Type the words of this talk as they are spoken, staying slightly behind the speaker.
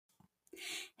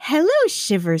Hello,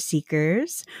 Shiver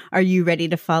Seekers. Are you ready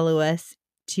to follow us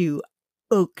to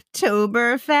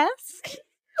Oaktober Fest?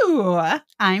 Ooh,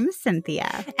 I'm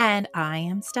Cynthia. And I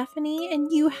am Stephanie,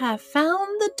 and you have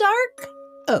found the dark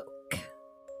oak.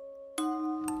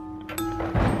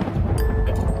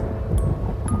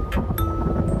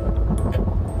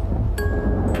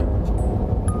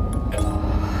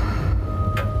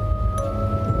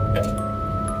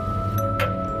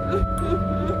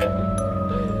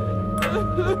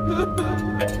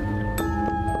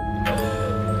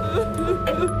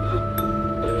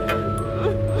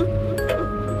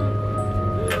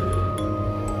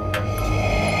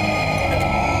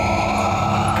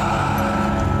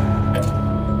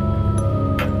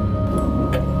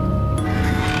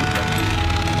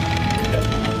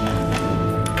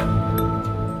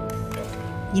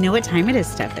 You know what time it is,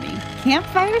 Stephanie?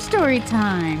 Campfire story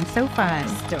time. So fun.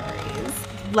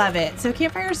 Stories. Love it. So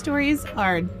campfire stories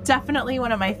are definitely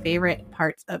one of my favorite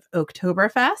parts of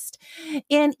Oaktober Fest.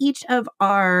 In each of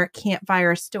our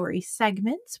campfire story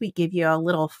segments, we give you a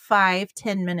little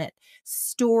 5-10 minute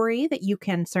story that you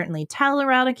can certainly tell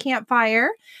around a campfire.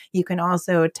 You can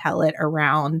also tell it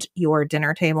around your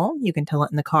dinner table. You can tell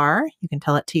it in the car. You can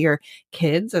tell it to your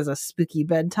kids as a spooky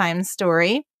bedtime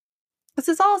story. This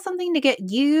is all something to get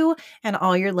you and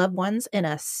all your loved ones in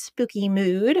a spooky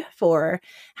mood for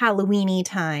Halloweeny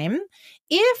time.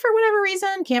 If for whatever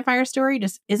reason campfire story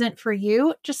just isn't for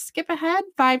you, just skip ahead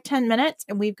 5-10 minutes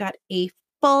and we've got a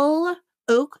full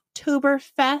Oaktober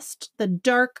Fest, the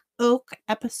Dark Oak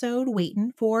episode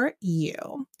waiting for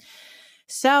you.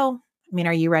 So,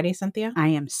 are you ready, Cynthia? I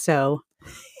am so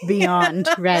beyond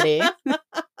ready.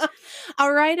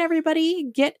 All right,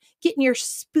 everybody, get in your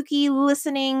spooky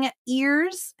listening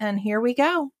ears, and here we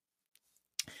go.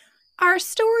 Our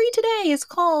story today is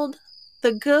called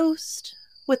The Ghost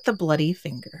with the Bloody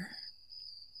Finger.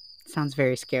 Sounds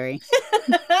very scary.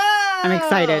 I'm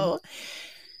excited.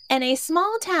 In a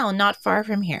small town not far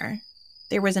from here,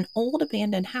 there was an old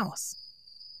abandoned house.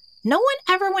 No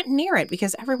one ever went near it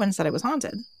because everyone said it was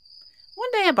haunted.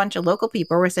 One day, a bunch of local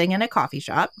people were sitting in a coffee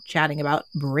shop chatting about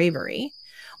bravery.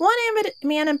 One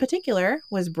man in particular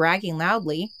was bragging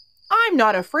loudly. "I'm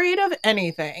not afraid of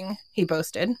anything," he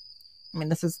boasted.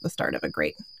 This is the start of a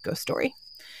great ghost story.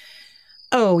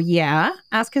 "Oh, yeah?"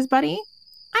 asked his buddy.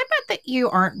 "I bet that you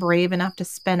aren't brave enough to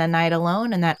spend a night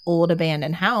alone in that old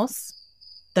abandoned house."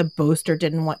 The boaster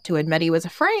didn't want to admit he was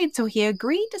afraid, so he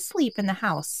agreed to sleep in the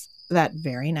house that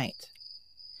very night.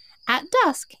 At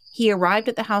dusk, he arrived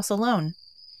at the house alone.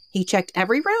 He checked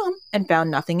every room and found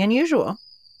nothing unusual.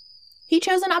 He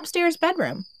chose an upstairs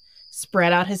bedroom,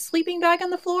 spread out his sleeping bag on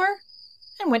the floor,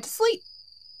 and went to sleep.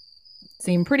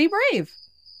 Seemed pretty brave.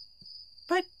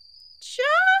 But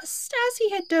just as he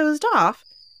had dozed off,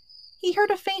 he heard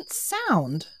a faint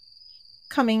sound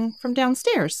coming from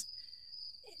downstairs.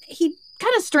 He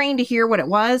kind of strained to hear what it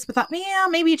was, but thought,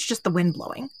 maybe it's just the wind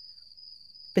blowing.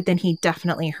 But then he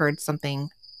definitely heard something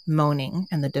moaning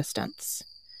in the distance.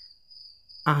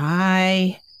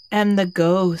 "I am the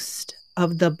ghost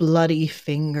of the bloody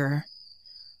finger.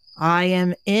 I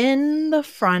am in the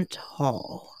front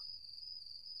hall."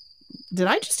 Did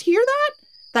I just hear that?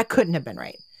 That couldn't have been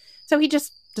right. So he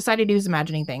just decided he was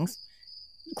imagining things,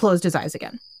 closed his eyes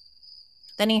again.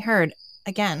 Then he heard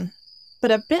again, but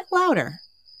a bit louder.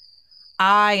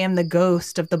 "I am the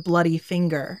ghost of the bloody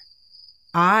finger.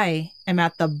 I am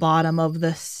at the bottom of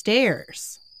the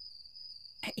stairs."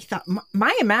 He thought,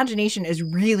 my imagination is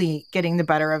really getting the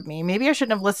better of me. Maybe I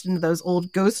shouldn't have listened to those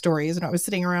old ghost stories when I was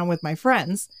sitting around with my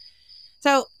friends.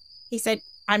 So he said,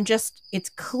 it's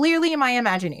clearly in my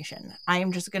imagination. I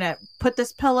am just going to put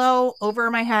this pillow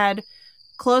over my head,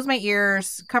 close my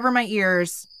ears, cover my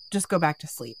ears, just go back to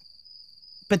sleep.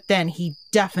 But then he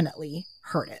definitely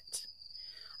heard it.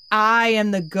 "I am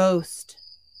the ghost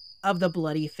of the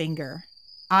bloody finger.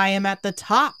 I am at the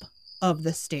top of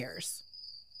the stairs."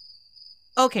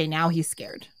 Okay, now he's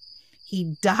scared.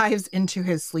 He dives into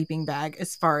his sleeping bag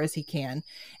as far as he can,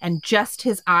 and just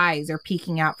his eyes are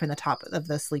peeking out from the top of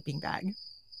the sleeping bag.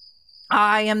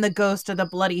 "I am the ghost of the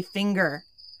bloody finger.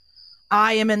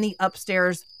 I am in the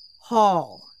upstairs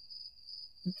hall."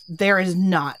 There is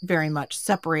not very much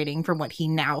separating from what he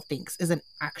now thinks is an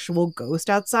actual ghost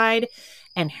outside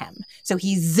and him. So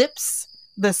he zips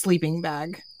the sleeping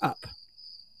bag up.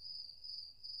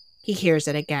 He hears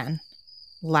it again,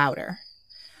 louder.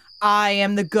 "I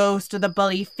am the ghost of the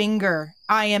bloody finger.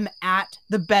 I am at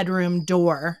the bedroom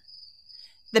door."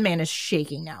 The man is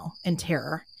shaking now in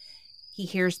terror. He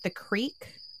hears the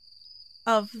creak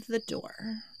of the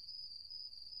door.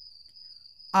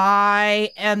 "I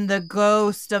am the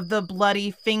ghost of the bloody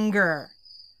finger.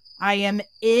 I am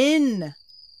in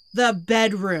the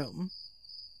bedroom.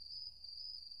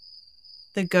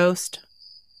 The ghost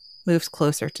moves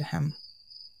closer to him.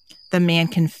 The man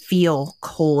can feel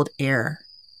cold air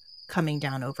coming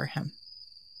down over him.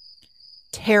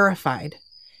 Terrified,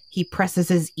 he presses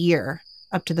his ear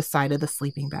up to the side of the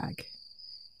sleeping bag,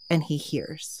 and he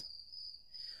hears,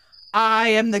 I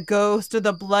am the ghost of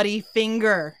the bloody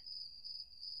finger.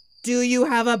 Do you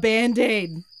have a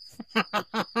Band-Aid?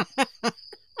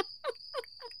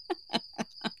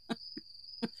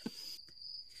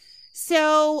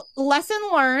 So, lesson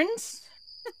learned,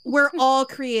 we're all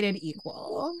created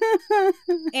equal.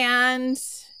 And,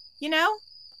 you know,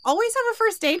 always have a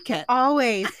first aid kit.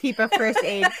 Always keep a first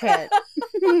aid kit.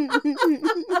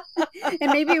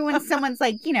 And maybe when someone's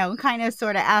like, you know, kind of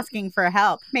sort of asking for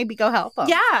help, maybe go help them.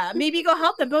 Yeah, maybe go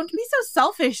help them. Don't be so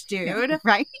selfish, dude.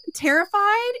 Right?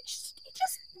 Terrified. It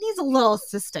just needs a little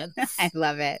assistance. I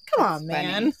love it. Come on,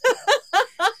 man.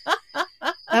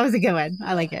 That was a good one.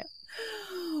 I like it.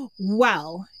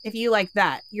 Well, if you like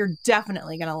that, you're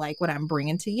definitely going to like what I'm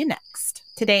bringing to you next.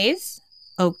 Today's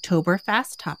Oaktober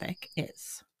Fest topic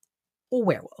is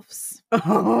werewolves.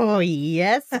 Oh,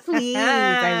 yes, please.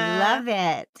 I love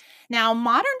it. Now,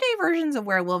 modern day versions of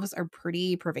werewolves are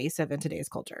pretty pervasive in today's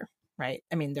culture, right?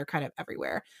 I mean, they're kind of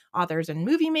everywhere. Authors and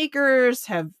movie makers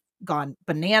have gone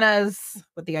bananas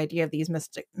with the idea of these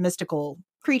mystical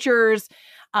creatures.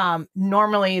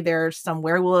 Normally, there's some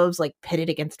werewolves like pitted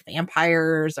against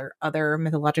vampires or other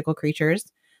mythological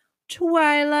creatures.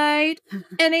 Twilight,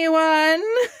 anyone?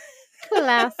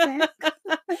 Classic.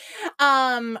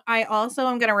 I also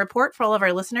am going to report for all of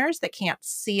our listeners that can't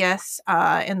see us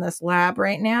in this lab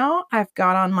right now. I've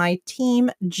got on my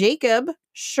Team Jacob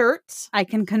shirt. I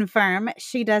can confirm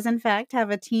she does, in fact, have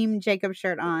a Team Jacob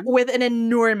shirt on. With an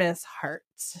enormous heart,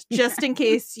 just in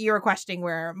case you're questioning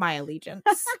where my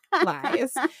allegiance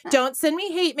lies. Don't send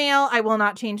me hate mail. I will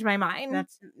not change my mind.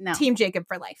 No. Team Jacob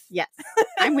for life. Yes,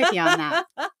 I'm with you on that.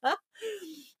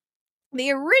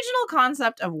 The original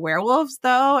concept of werewolves,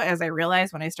 though, as I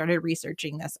realized when I started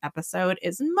researching this episode,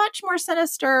 is much more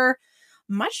sinister,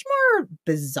 much more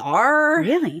bizarre.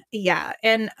 Really? Yeah,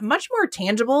 and much more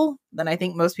tangible than I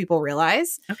think most people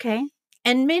realize. Okay.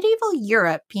 In medieval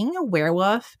Europe, being a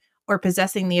werewolf or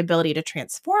possessing the ability to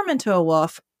transform into a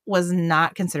wolf was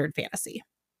not considered fantasy.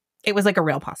 It was like a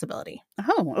real possibility.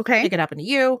 Oh, okay. It could happen to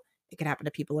you. It could happen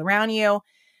to people around you.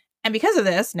 And because of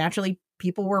this, naturally,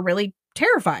 people were really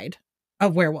terrified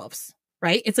of werewolves,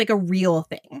 right? It's like a real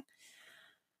thing.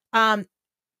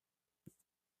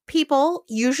 People,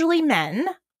 usually men,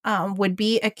 would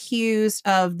be accused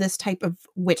of this type of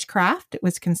witchcraft. It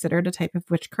was considered a type of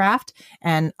witchcraft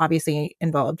and obviously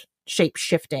involved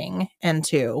shape-shifting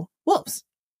into wolves.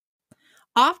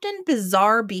 Often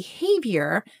bizarre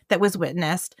behavior that was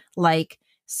witnessed, like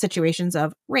situations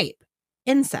of rape,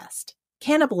 incest,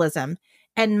 cannibalism,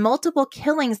 and multiple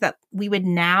killings that we would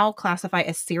now classify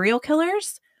as serial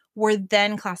killers were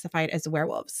then classified as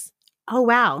werewolves. Oh,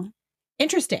 wow.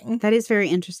 Interesting. That is very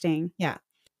interesting. Yeah.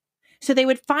 So they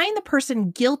would find the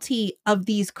person guilty of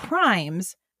these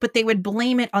crimes, but they would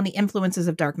blame it on the influences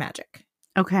of dark magic.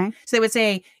 Okay. So they would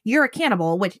say, you're a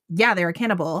cannibal, which, yeah, they're a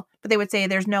cannibal, but they would say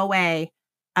there's no way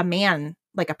a man,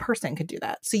 like a person, could do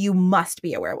that. So you must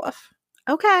be a werewolf.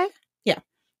 Okay. Yeah.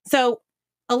 So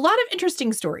a lot of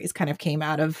interesting stories kind of came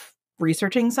out of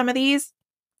researching some of these.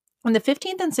 In the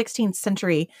 15th and 16th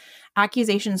century,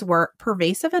 accusations were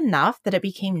pervasive enough that it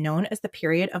became known as the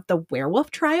period of the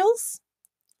Werewolf Trials.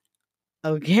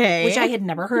 Okay. Which I had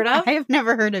never heard of. I have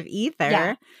never heard of either.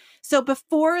 Yeah. So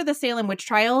before the Salem Witch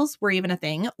Trials were even a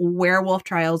thing, werewolf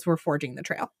trials were forging the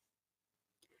trail.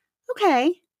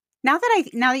 Okay. Now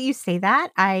that you say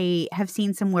that, I have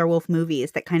seen some werewolf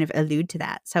movies that kind of allude to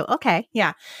that. So, okay.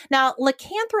 Yeah. Now,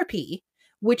 lycanthropy,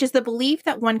 which is the belief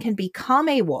that one can become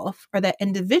a wolf or that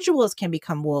individuals can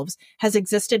become wolves, has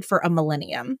existed for a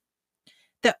millennium.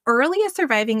 The earliest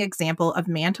surviving example of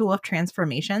man-to-wolf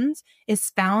transformations is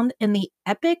found in the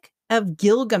Epic of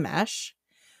Gilgamesh,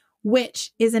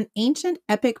 which is an ancient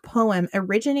epic poem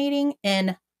originating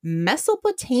in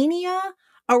Mesopotamia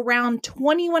around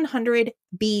 2100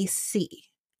 BC.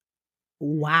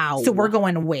 Wow. So we're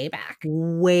going way back.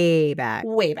 Way back.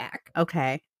 Way back.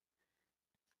 Okay.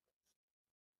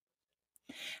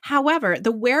 However,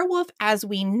 the werewolf as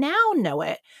we now know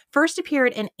it first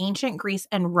appeared in ancient Greece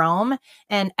and Rome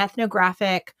in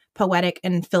ethnographic, poetic,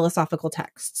 and philosophical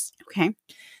texts. Okay.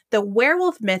 The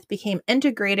werewolf myth became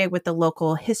integrated with the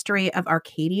local history of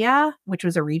Arcadia, which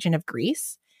was a region of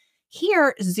Greece.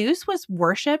 Here, Zeus was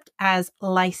worshipped as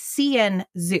Lycian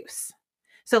Zeus.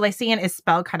 So Lycian is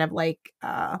spelled kind of like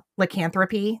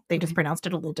lycanthropy. They just pronounced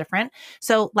it a little different.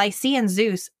 So Lycian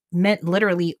Zeus meant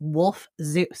literally wolf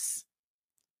Zeus.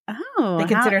 Oh, They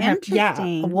consider how him,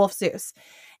 interesting. a wolf Zeus.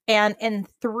 And in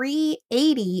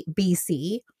 380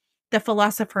 BC, the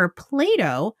philosopher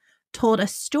Plato told a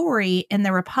story in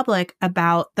the Republic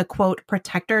about the, quote,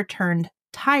 protector turned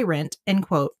tyrant, end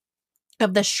quote,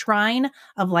 of the shrine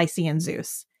of Lycian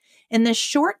Zeus. In this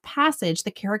short passage,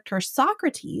 the character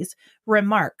Socrates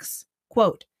remarks,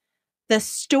 quote, the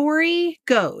story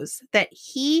goes that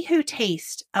he who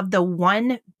tastes of the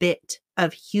one bit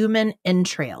of human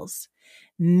entrails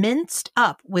minced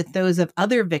up with those of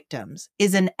other victims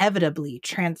is inevitably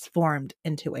transformed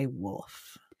into a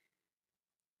wolf.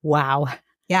 Wow.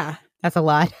 Yeah. That's a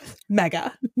lot.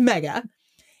 Mega.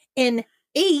 In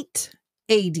 8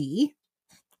 AD,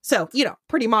 so,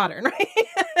 pretty modern, right?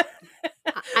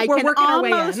 I We're can working our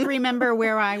way almost in. remember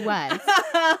where I was.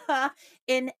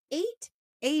 In 8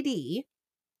 AD,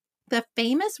 the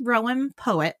famous Roman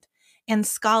poet and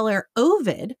scholar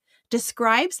Ovid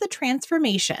describes the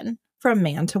transformation from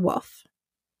man to wolf.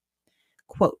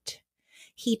 Quote,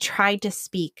 he tried to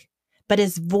speak, but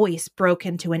his voice broke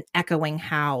into an echoing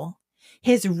howl.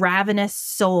 His ravenous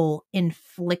soul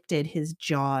inflicted his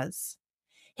jaws.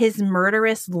 His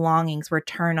murderous longings were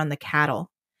turned on the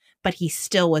cattle, but he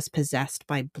still was possessed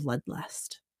by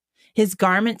bloodlust. His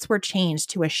garments were changed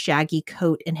to a shaggy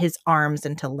coat and his arms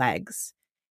into legs.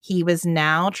 He was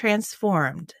now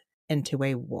transformed into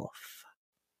a wolf.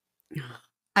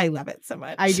 I love it so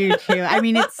much. I do too. I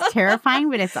mean, it's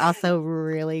terrifying, but it's also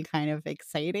really kind of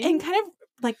exciting. And kind of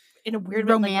like in a weird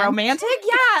way, Romantic. like romantic.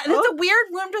 Yeah. And it's a weird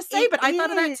one to say, but I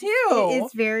thought of that too.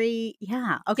 It's very,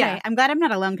 Okay. Yeah. I'm glad I'm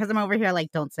not alone because I'm over here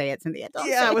like, don't say it, Cynthia. Don't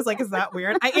say I was like, is that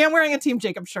weird? I am wearing a Team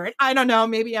Jacob shirt. I don't know.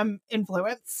 Maybe I'm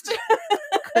influenced.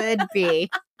 Could be.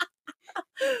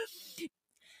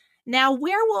 Now,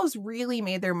 werewolves really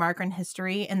made their mark on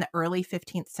history in the early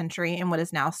 15th century in what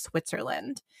is now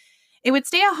Switzerland. It would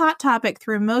stay a hot topic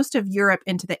through most of Europe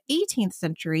into the 18th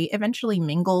century, eventually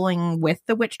mingling with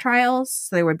the witch trials.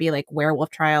 So there would be like werewolf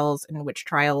trials and witch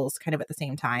trials kind of at the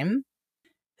same time.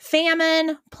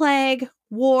 Famine, plague,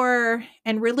 war,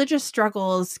 and religious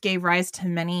struggles gave rise to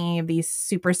many of these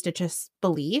superstitious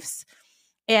beliefs.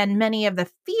 And many of the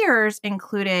fears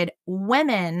included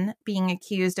women being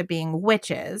accused of being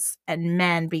witches and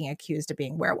men being accused of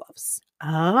being werewolves.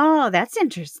 Oh, that's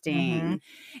interesting. Mm-hmm.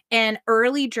 In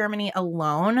early Germany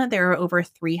alone, there are over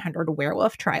 300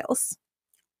 werewolf trials.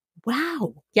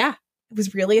 Wow. Yeah, it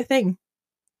was really a thing.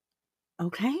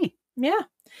 Okay. Yeah.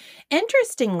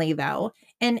 Interestingly, though,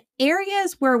 in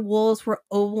areas where wolves were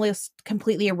almost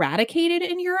completely eradicated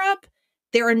in Europe,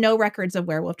 there are no records of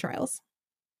werewolf trials.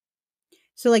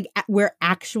 So like where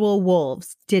actual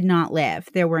wolves did not live,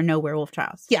 there were no werewolf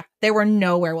trials. Yeah, there were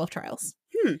no werewolf trials.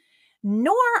 Hmm.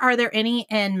 Nor are there any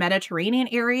in Mediterranean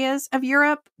areas of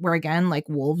Europe where, again, like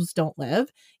wolves don't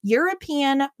live.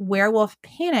 European werewolf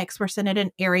panics were centered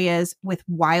in areas with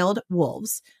wild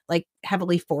wolves, like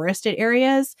heavily forested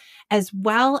areas, as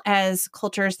well as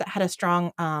cultures that had a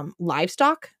strong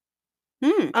livestock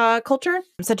culture,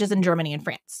 such as in Germany and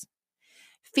France.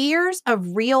 Fears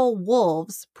of real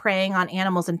wolves preying on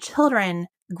animals and children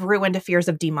grew into fears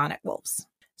of demonic wolves.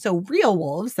 So real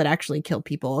wolves that actually kill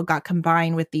people got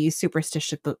combined with these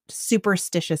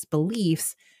superstitious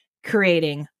beliefs,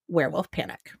 creating werewolf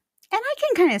panic. And I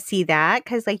can kind of see that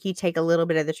because, like, you take a little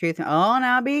bit of the truth. Oh,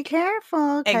 now be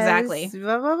careful. Exactly.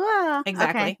 Blah, blah, blah.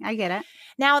 Exactly. Okay, I get it.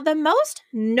 Now, the most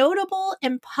notable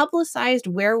and publicized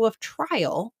werewolf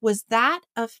trial was that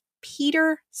of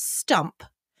Peter Stump,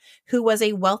 who was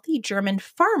a wealthy German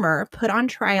farmer put on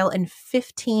trial in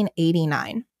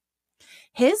 1589.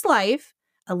 His life,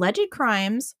 alleged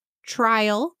crimes,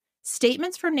 trial,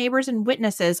 statements from neighbors and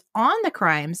witnesses on the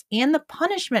crimes, and the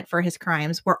punishment for his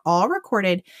crimes were all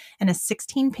recorded in a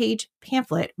 16-page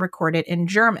pamphlet recorded in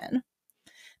German.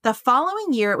 The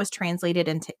following year, it was translated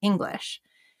into English.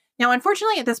 Now,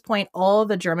 unfortunately, at this point, all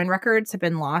the German records have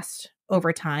been lost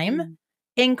over time.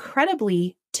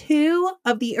 Incredibly, 2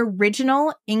 of the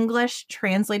original English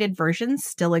translated versions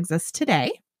still exist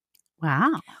today.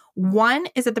 Wow. One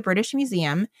is at the British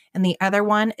Museum, and the other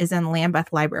one is in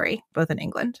Lambeth Library, both in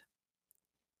England.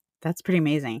 That's pretty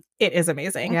amazing. It is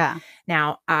amazing. Yeah.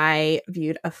 Now, I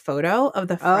viewed a photo of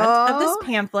the front of this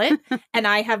pamphlet, and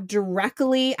I have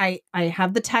I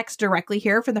have the text directly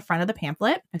here for the front of the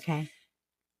pamphlet. Okay.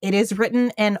 It is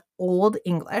written in Old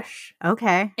English.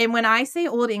 Okay. And when I say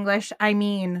Old English, I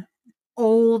mean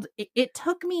old. It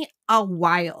took me a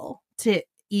while to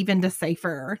even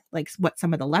decipher like what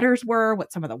some of the letters were,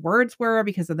 what some of the words were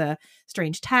because of the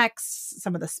strange texts,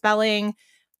 some of the spelling.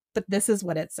 but this is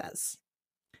what it says.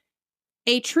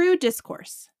 A true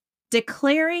discourse,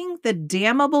 declaring the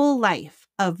damnable life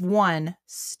of one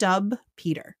Stub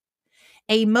Peter,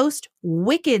 a most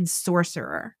wicked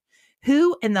sorcerer,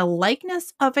 who in the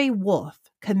likeness of a wolf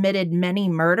committed many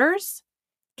murders,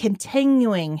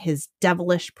 continuing his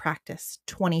devilish practice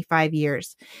 25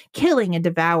 years, killing and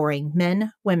devouring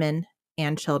men, women,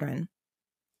 and children,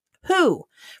 who,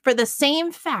 for the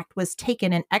same fact, was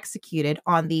taken and executed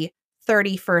on the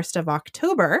 31st of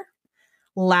October,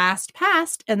 last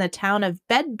passed in the town of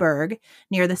Bedburg,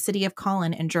 near the city of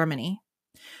Kolin in Germany.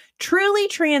 Truly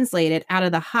translated out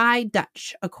of the High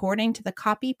Dutch, according to the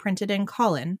copy printed in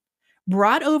Kolin,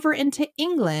 brought over into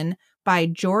England by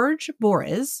George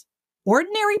Boris,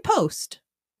 ordinary post,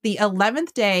 the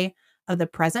 11th day of the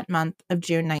present month of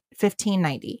June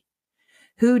 1590,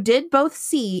 who did both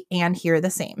see and hear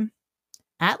the same.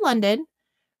 At London,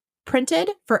 printed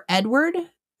for Edward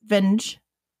Vinge,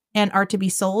 and are to be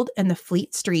sold in the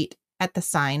Fleet Street at the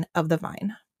sign of the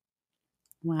Vine.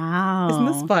 Wow. Isn't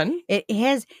this fun? It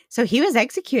is. So he was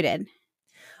executed.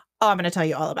 Oh, I'm going to tell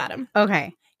you all about him.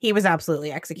 Okay. He was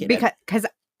absolutely executed. Because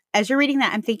as you're reading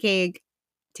that, I'm thinking,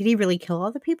 did he really kill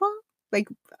all the people? Like,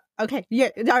 okay. Yeah.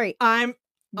 All right.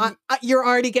 You're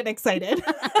already getting excited.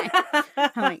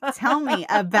 I'm like, tell me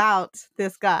about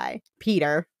this guy,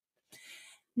 Peter.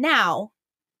 Now,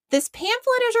 this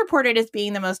pamphlet is reported as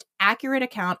being the most accurate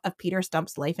account of Peter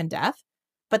Stump's life and death,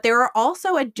 but there are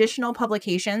also additional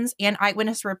publications and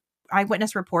eyewitness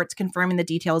reports confirming the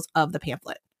details of the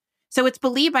pamphlet. So it's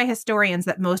believed by historians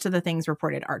that most of the things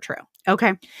reported are true.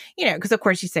 Okay. You know, because of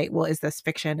course you say, well, is this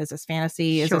fiction? Is this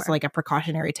fantasy? Is Sure. this like a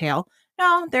precautionary tale?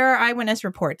 No, there are eyewitness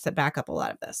reports that back up a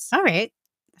lot of this. All right.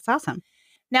 That's awesome.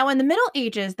 Now, in the Middle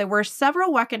Ages, there were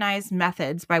several weaponized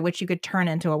methods by which you could turn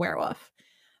into a werewolf.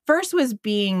 First was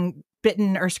being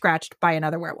bitten or scratched by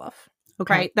another werewolf.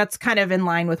 Okay. Right? That's kind of in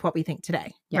line with what we think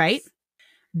today, Yes. right?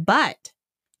 But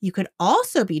you could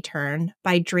also be turned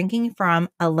by drinking from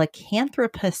a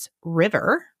lycanthropous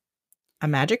river, a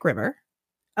magic river.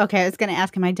 Okay. I was going to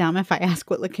ask, am I dumb if I ask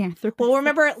what lycanthropy? Well,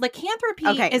 remember, lycanthropy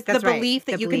is the that's right. belief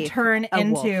that The you can belief. turn A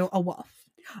into wolf. a wolf.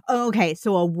 Okay.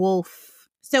 So a wolf.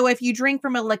 So if you drink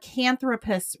from a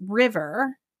lycanthropous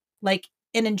river, like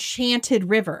an enchanted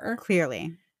river,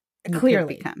 Clearly. You could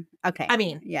clearly. become. Okay. I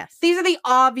mean, yes. these are the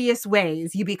obvious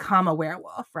ways you become a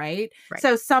werewolf, right? Right.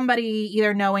 So somebody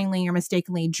either knowingly or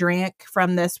mistakenly drank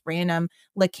from this random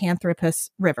lycanthropous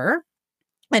river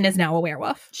and is now a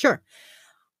werewolf. Sure.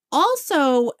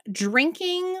 Also,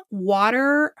 drinking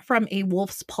water from a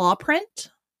wolf's paw print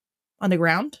on the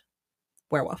ground,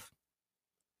 werewolf.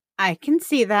 I can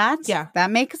see that. Yeah.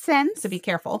 That makes sense. So be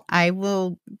careful. I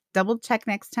will double check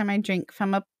next time I drink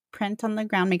from a print on the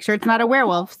ground. Make sure it's not a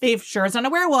werewolf. Be sure it's not a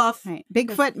werewolf. Right.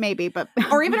 Bigfoot, maybe, but.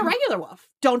 Or even a regular wolf.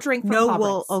 Don't drink from No paw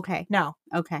wolf. prints. Okay. No.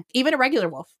 Okay. Even a regular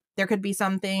wolf. There could be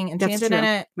something enchanted true. in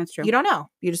it. That's true. You don't know.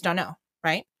 You just don't know,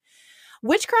 right?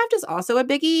 Witchcraft is also a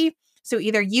biggie. So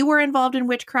either you were involved in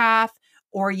witchcraft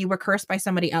or you were cursed by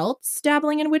somebody else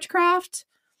dabbling in witchcraft.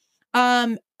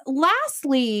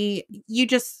 Lastly, you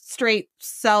just straight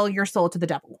sell your soul to the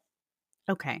devil.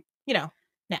 Okay. You know,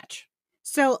 natch.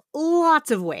 So lots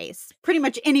of ways. Pretty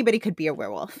much anybody could be a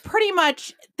werewolf. Pretty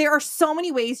much, there are so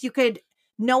many ways you could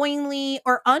knowingly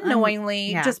or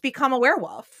unknowingly yeah. just become a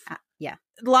werewolf. Yeah.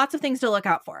 Lots of things to look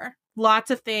out for.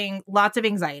 Lots of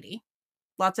anxiety.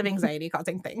 Lots of anxiety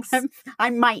causing things. I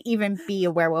might even be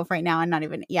a werewolf right now. I'm not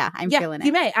even. Yeah, I'm feeling it.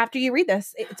 You may. After you read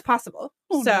this, it's possible.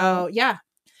 Oh, so, no. yeah.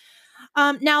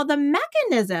 Now, the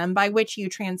mechanism by which you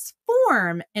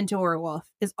transform into a werewolf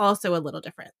is also a little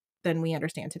different than we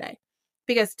understand today.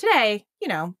 Because today, you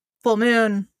know, full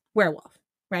moon, werewolf,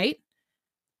 right?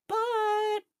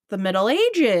 But the Middle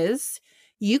Ages,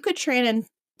 you could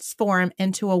transform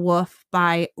into a wolf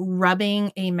by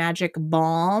rubbing a magic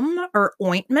balm or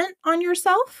ointment on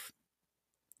yourself.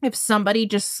 If somebody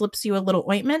just slips you a little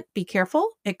ointment, be careful.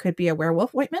 It could be a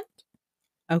werewolf ointment.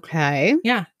 Okay.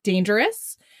 Yeah,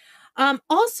 dangerous.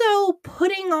 Also,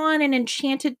 putting on an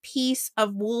enchanted piece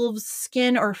of wolf's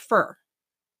skin or fur.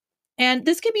 And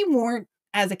this could be worn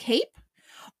as a cape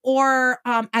or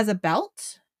as a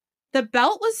belt. The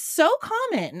belt was so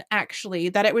common, actually,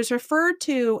 that it was referred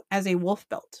to as a wolf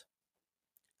belt.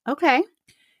 Okay.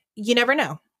 You never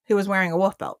know who was wearing a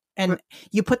wolf belt. And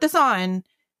you put this on,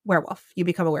 werewolf. You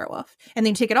become a werewolf. And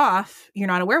then you take it off, you're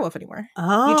not a werewolf anymore.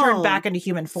 Oh. You turn back into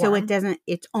human form. So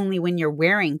it's only when you're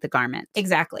wearing the garment.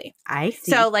 Exactly. I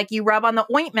see. So like you rub on the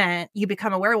ointment, you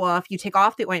become a werewolf. You take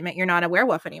off the ointment, you're not a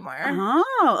werewolf anymore.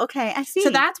 Oh, okay. I see.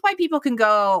 So that's why people can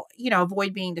go,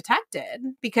 avoid being detected,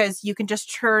 because you can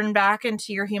just turn back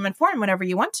into your human form whenever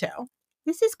you want to.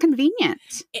 This is convenient.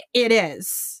 It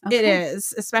is. Okay. It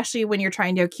is, especially when you're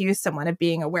trying to accuse someone of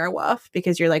being a werewolf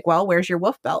because you're like, well, where's your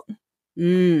wolf belt?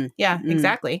 Yeah,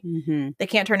 exactly. Mm-hmm. They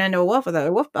can't turn into a wolf without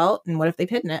a wolf belt. And what if they've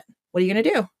hidden it? What are you going to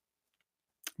do?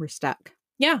 We're stuck.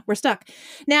 Yeah, we're stuck.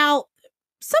 Now,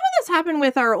 some of this happened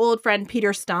with our old friend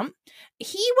Peter Stump.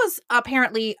 He was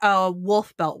apparently a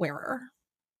wolf belt wearer.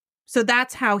 So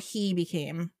that's how he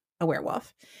became a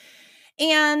werewolf.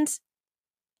 And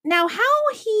now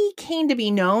how he came to be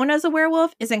known as a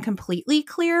werewolf isn't completely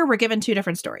clear. We're given two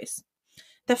different stories.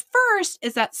 The first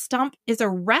is that Stump is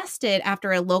arrested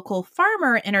after a local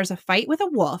farmer enters a fight with a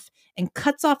wolf and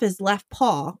cuts off his left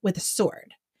paw with a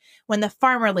sword. When the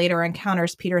farmer later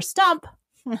encounters Peter Stump,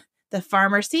 the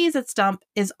farmer sees that Stump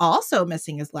is also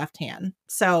missing his left hand.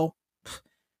 So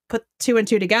put two and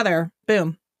two together,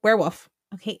 boom, werewolf.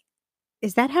 Okay.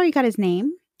 Is that how he got his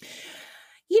name?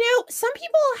 You know, some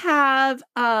people have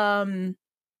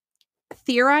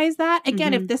theorized that.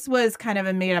 Again, if this was kind of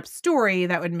a made up story,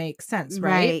 that would make sense,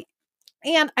 right?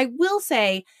 And I will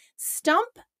say, Stump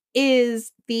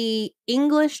is the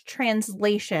English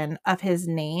translation of his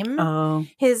name. Oh.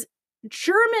 His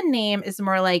German name is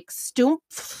more like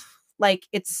Stumpf, like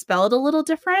it's spelled a little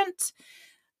different.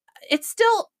 It's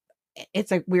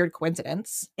a weird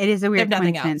coincidence. It is a weird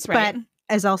nothing coincidence, else, right? But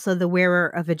as also the wearer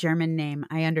of a German name,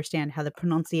 I understand how the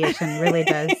pronunciation really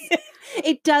does.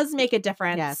 It does make a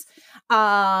difference. Yes.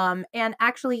 And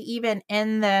actually, even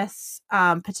in this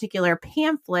particular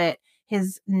pamphlet,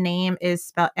 his name is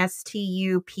spelled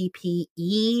Stuppe.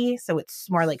 So it's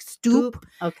more like stoop.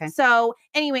 Okay. So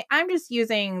anyway, I'm just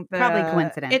using probably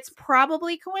coincidence. It's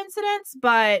probably coincidence,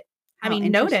 but I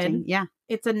mean, noted. Yeah.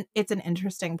 It's an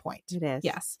interesting point. It is.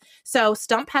 Yes. So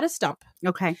Stump had a stump.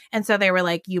 Okay. And so they were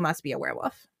like, you must be a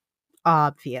werewolf.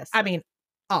 Obvious. I mean,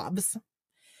 obs.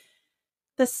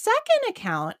 The second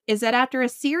account is that after a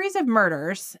series of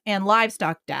murders and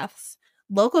livestock deaths,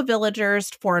 local villagers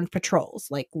formed patrols,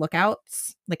 like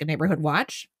lookouts, like a neighborhood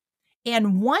watch.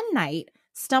 And one night,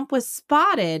 Stump was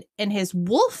spotted in his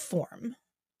wolf form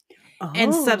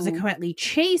and subsequently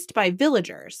chased by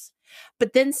villagers.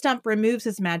 But then Stump removes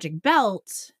his magic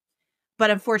belt. But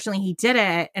unfortunately, he did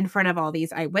it in front of all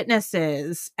these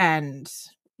eyewitnesses. And,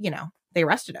 they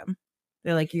arrested him.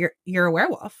 They're like, you're a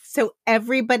werewolf. So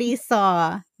everybody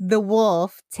saw the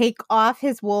wolf take off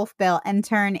his wolf belt and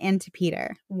turn into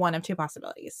Peter. One of two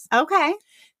possibilities. Okay.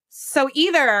 So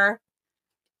either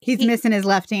he's missing his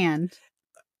left hand.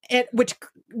 Which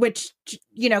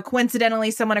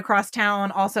coincidentally, someone across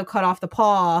town also cut off the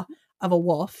paw of a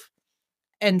wolf.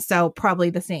 And so probably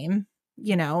the same,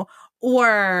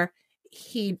 or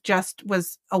he just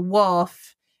was a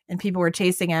wolf and people were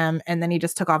chasing him, and then he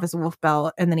just took off his wolf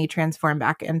belt and then he transformed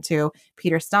back into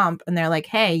Peter Stump, and they're like,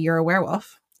 hey, you're a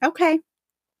werewolf. Okay.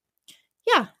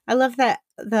 Yeah. I love that,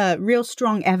 the real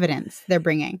strong evidence they're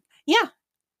bringing. Yeah,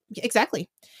 exactly.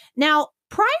 Now,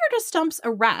 prior to Stump's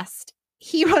arrest,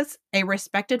 he was a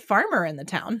respected farmer in the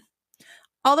town.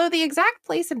 Although the exact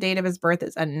place and date of his birth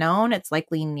is unknown, it's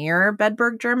likely near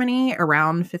Bedburg, Germany,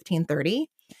 around 1530.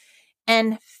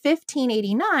 In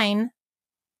 1589,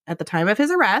 at the time of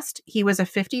his arrest, he was a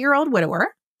 50-year-old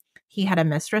widower. He had a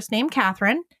mistress named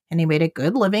Catherine, and he made a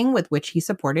good living with which he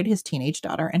supported his teenage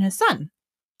daughter and his son.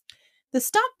 The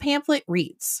Stump pamphlet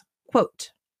reads,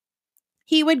 quote,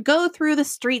 he would go through the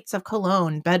streets of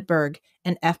Cologne, Bedburg,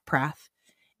 and Efprath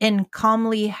in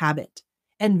comely habit,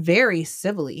 and very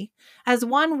civilly, as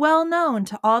one well known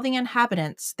to all the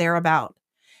inhabitants thereabout.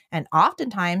 And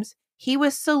oftentimes he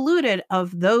was saluted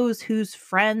of those whose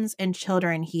friends and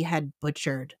children he had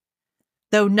butchered,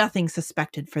 though nothing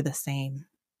suspected for the same.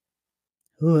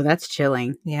 Ooh, that's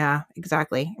chilling. Yeah,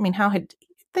 exactly. I mean, how had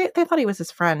they thought he was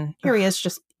his friend? Here he is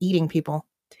just eating people.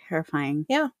 Terrifying.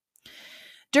 Yeah.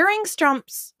 During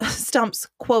Stump's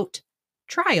quote,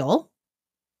 trial,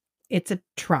 it's a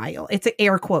trial. It's an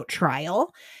air quote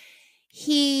trial.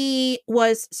 He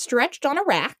was stretched on a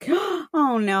rack.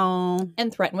 Oh, no.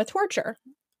 And threatened with torture.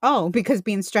 Oh, because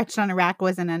being stretched on a rack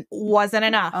wasn't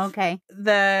enough. Okay.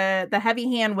 The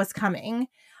heavy hand was coming.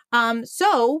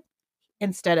 So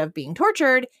instead of being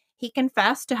tortured, he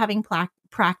confessed to having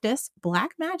practiced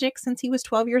black magic since he was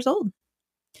 12 years old.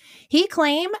 He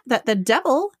claimed that the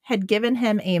devil had given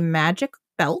him a magic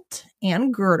belt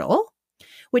and girdle,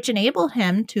 which enabled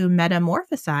him to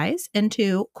metamorphosize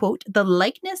into, quote, the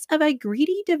likeness of a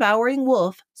greedy, devouring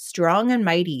wolf, strong and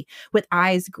mighty, with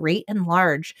eyes great and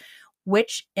large,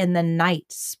 which in the night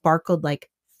sparkled like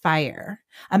fire,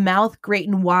 a mouth great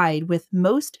and wide, with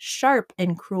most sharp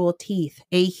and cruel teeth,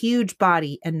 a huge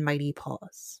body, and mighty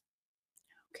paws.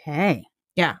 Okay.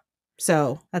 Yeah.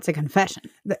 So that's a confession.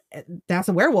 That's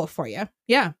a werewolf for you.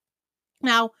 Yeah.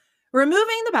 Now,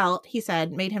 removing the belt, he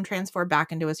said, made him transform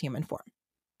back into his human form.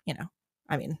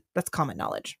 That's common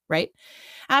knowledge, right?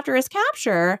 After his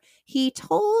capture, he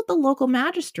told the local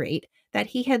magistrate that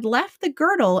he had left the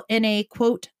girdle in a,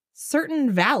 quote,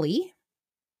 certain valley.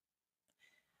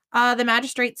 The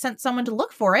magistrate sent someone to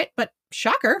look for it, but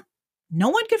shocker, no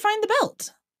one could find the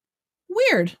belt.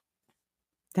 Weird.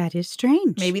 That is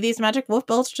strange. Maybe these magic wolf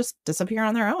belts just disappear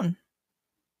on their own.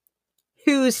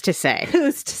 Who's to say?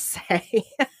 Who's to say?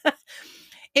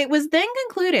 It was then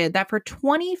concluded that for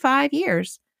 25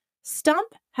 years,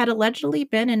 Stump had allegedly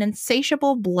been an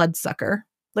insatiable bloodsucker.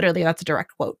 Literally, that's a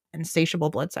direct quote. Insatiable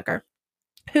bloodsucker.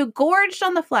 Who gorged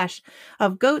on the flesh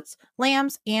of goats,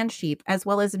 lambs, and sheep, as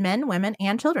well as men, women,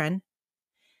 and children.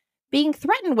 Being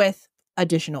threatened with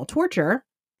additional torture,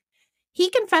 he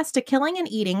confessed to killing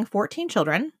and eating 14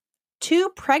 children, 2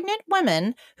 pregnant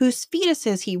women whose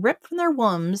fetuses he ripped from their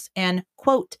wombs and,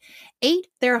 quote, ate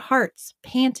their hearts,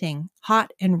 panting,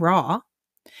 hot and raw,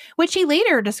 which he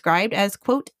later described as,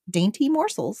 quote, dainty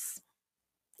morsels.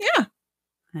 Yeah.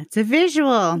 That's a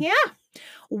visual. Yeah.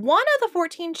 One of the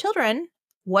 14 children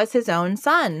was his own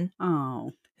son.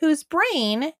 Oh. Whose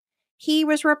brain he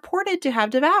was reported to have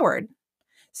devoured.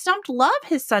 Stump loved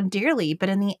his son dearly, but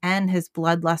in the end, his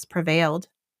bloodlust prevailed.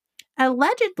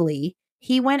 Allegedly,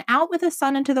 he went out with his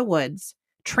son into the woods,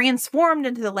 transformed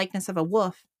into the likeness of a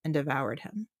wolf, and devoured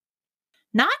him.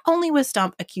 Not only was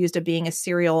Stump accused of being a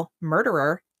serial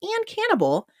murderer and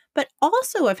cannibal, but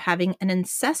also of having an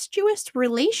incestuous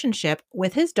relationship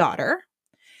with his daughter,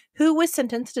 who was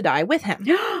sentenced to die with him.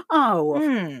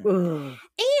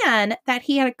 And that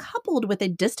he had coupled with a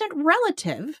distant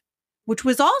relative, which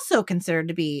was also considered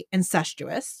to be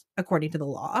incestuous, according to the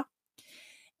law.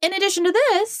 In addition to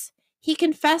this, he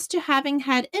confessed to having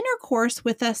had intercourse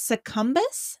with a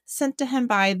succubus sent to him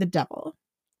by the devil.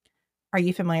 Are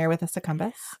you familiar with a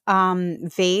succubus?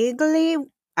 Vaguely,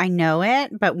 I know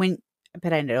it, but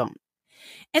I don't.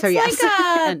 It's like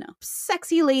a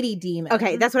sexy lady demon.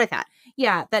 Okay, that's what I thought.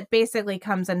 Yeah, that basically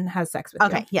comes and has sex with you.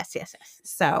 Okay, yes.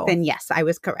 So then yes, I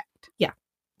was correct. Yeah,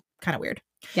 kind of weird.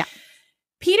 Yeah.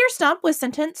 Peter Stump was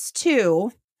sentenced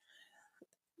to,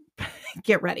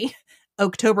 get ready,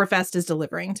 Oaktober Fest is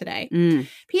delivering today.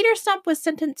 Peter Stump was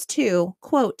sentenced to,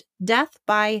 quote, death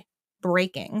by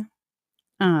breaking.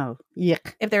 Oh,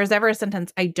 yuck. If there's ever a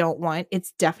sentence I don't want,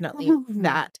 it's definitely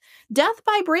that. Death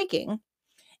by breaking.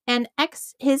 And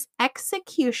his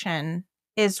execution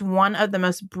is one of the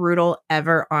most brutal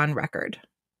ever on record.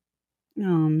 Oh,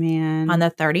 man. On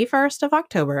the 31st of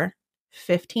October,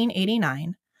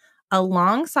 1589,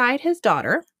 alongside his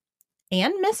daughter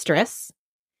and mistress,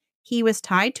 he was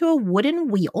tied to a wooden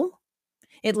wheel.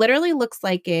 It literally looks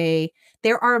like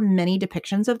there are many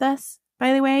depictions of this,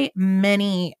 by the way,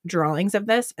 many drawings of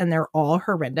this, and they're all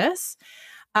horrendous.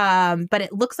 But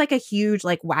it looks like a huge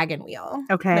wagon wheel.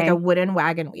 Okay. Like a wooden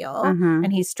wagon wheel.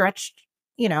 And he's stretched,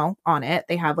 on it.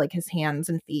 They have his hands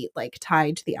and feet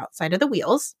tied to the outside of the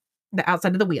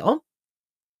wheel.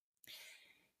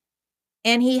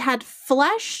 And he had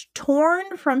flesh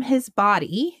torn from his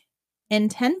body in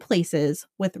 10 places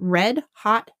with red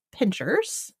hot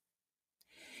pincers.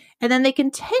 And then they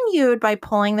continued by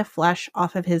pulling the flesh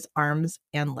off of his arms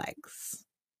and legs.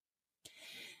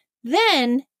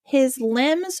 Then his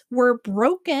limbs were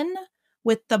broken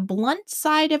with the blunt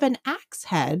side of an axe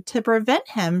head to prevent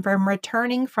him from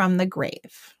returning from the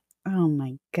grave. Oh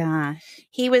my gosh.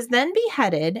 He was then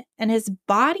beheaded and his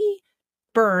body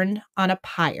burned on a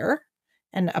pyre.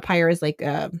 And a pyre is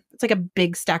it's like a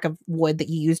big stack of wood that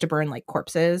you use to burn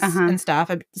corpses and stuff.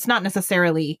 It's not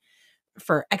necessarily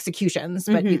for executions,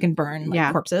 but you can burn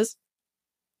corpses.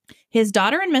 His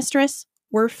daughter and mistress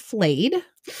were flayed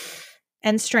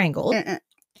and strangled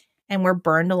and were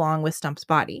burned along with Stump's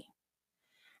body.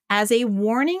 As a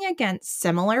warning against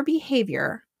similar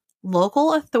behavior,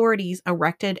 local authorities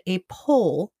erected a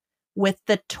pole with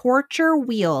the torture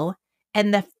wheel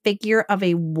and the figure of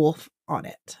a wolf on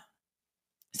it.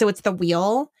 So it's the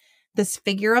wheel, this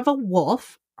figure of a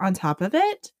wolf on top of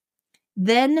it.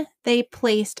 Then they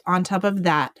placed on top of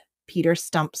that Peter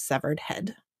Stump's severed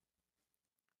head.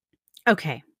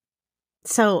 Okay.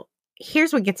 So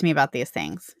here's what gets me about these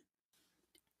things.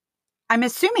 I'm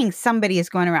assuming somebody is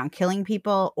going around killing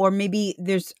people, or maybe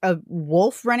there's a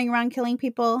wolf running around killing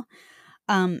people.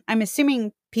 I'm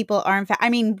assuming people are in fact,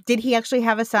 did he actually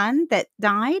have a son that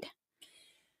died?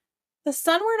 The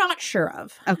son we're not sure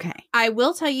of. Okay. I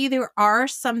will tell you there are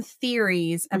some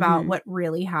theories about what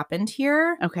really happened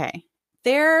here. Okay.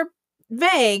 They're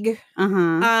vague.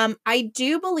 I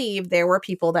do believe there were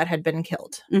people that had been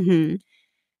killed.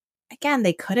 Again,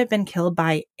 they could have been killed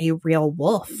by a real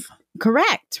wolf.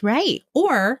 Correct. Right.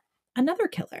 Or another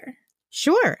killer.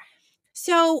 Sure.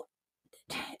 So,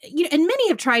 and many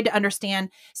have tried to understand.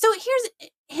 So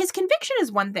his conviction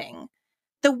is one thing.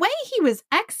 The way he was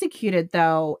executed,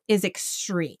 though, is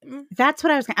extreme. That's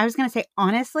what I was going to say.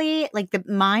 Honestly, like the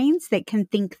minds that can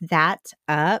think that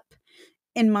up,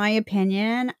 in my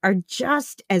opinion, are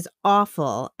just as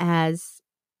awful as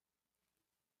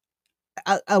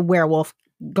a werewolf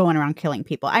going around killing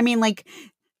people. I mean, like,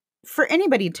 for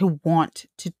anybody to want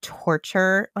to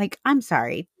torture, like, I'm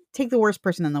sorry, take the worst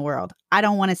person in the world. I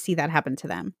don't want to see that happen to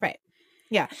them. Right.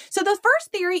 Yeah. So the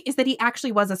first theory is that he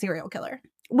actually was a serial killer.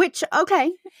 Which,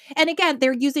 okay. And again,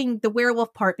 they're using the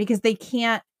werewolf part because they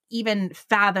can't even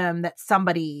fathom that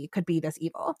somebody could be this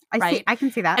evil. Right? I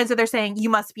can see that. And so they're saying, you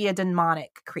must be a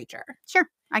demonic creature. Sure.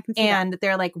 I can see that. And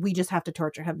they're like, we just have to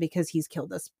torture him because he's killed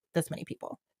this many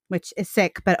people. Which is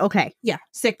sick, but okay. Yeah.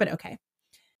 Sick, but okay.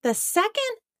 The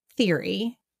second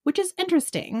theory, which is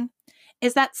interesting,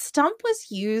 is that Stump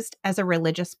was used as a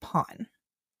religious pawn.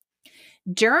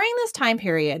 During this time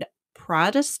period,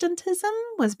 Protestantism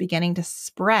was beginning to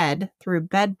spread through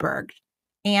Bedburg,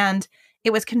 and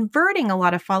it was converting a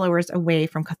lot of followers away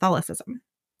from Catholicism.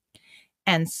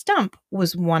 And Stump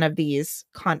was one of these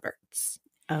converts.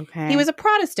 Okay. He was a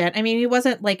Protestant. I mean, he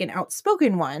wasn't like an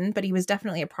outspoken one, but he was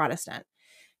definitely a Protestant.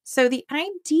 So the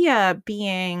idea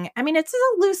being, I mean, it's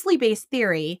a loosely based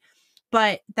theory,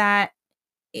 but that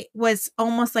it was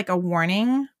almost like a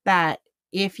warning that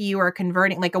if you are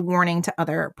converting, like a warning to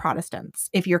other Protestants,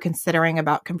 if you're considering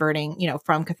about converting,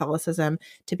 from Catholicism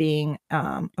to being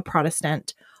a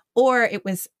Protestant, or it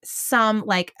was some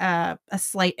like a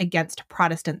slight against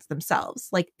Protestants themselves,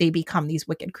 like they become these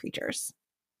wicked creatures.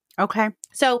 Okay.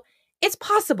 So it's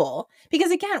possible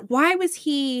because again, why was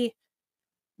he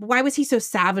so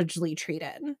savagely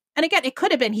treated? And again, it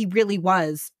could have been he really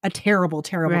was a terrible,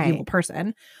 terrible, evil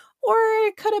person. Or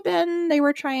it could have been they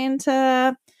were trying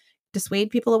to dissuade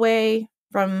people away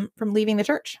from leaving the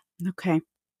church. Okay.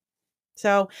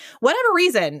 So whatever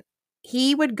reason,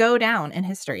 he would go down in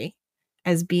history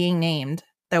as being named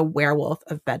the Werewolf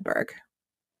of Bedburg.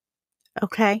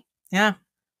 Okay. Yeah.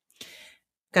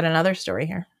 Got another story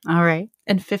here. All right.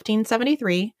 In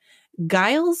 1573,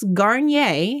 Gilles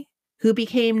Garnier, who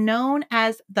became known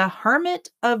as the Hermit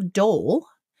of Dole,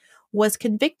 was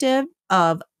convicted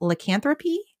of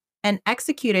lycanthropy and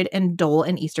executed in Dole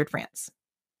in eastern France.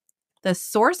 The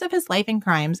source of his life and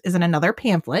crimes is in another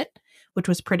pamphlet, which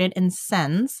was printed in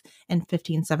Sens in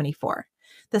 1574.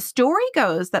 The story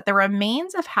goes that the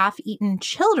remains of half-eaten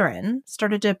children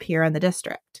started to appear in the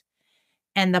district.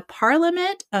 And the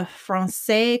Parliament of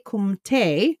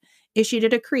Franche-Comté issued a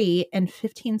decree in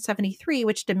 1573,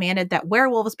 which demanded that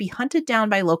werewolves be hunted down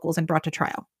by locals and brought to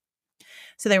trial.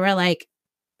 So they were like,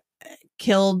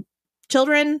 killed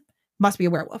children, must be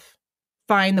a werewolf.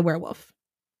 Find the werewolf.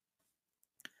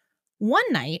 One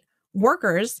night,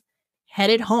 workers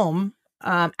headed home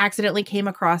accidentally came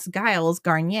across Gilles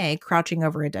Garnier crouching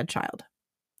over a dead child.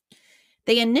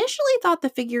 They initially thought the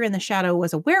figure in the shadow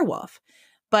was a werewolf,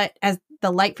 but as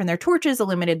the light from their torches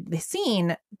illuminated the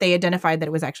scene, they identified that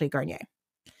it was actually Garnier.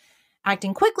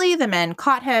 Acting quickly, the men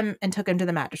caught him and took him to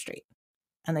the magistrate.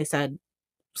 And they said,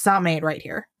 something ain't right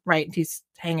here, right? He's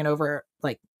hanging over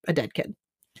like a dead kid.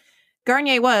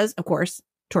 Garnier was, of course,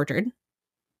 tortured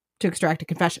to extract a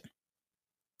confession.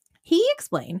 He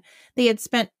explained that he had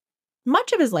spent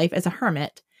much of his life as a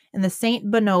hermit in the St.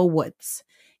 Benoît woods.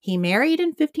 He married in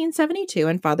 1572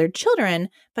 and fathered children,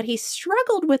 but he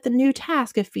struggled with the new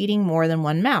task of feeding more than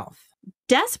one mouth.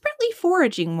 Desperately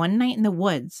foraging one night in the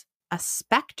woods, a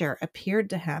specter appeared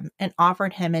to him and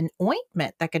offered him an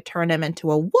ointment that could turn him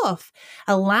into a wolf,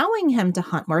 allowing him to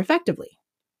hunt more effectively.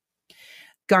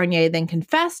 Garnier then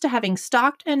confessed to having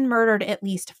stalked and murdered at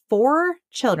least 4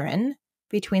 children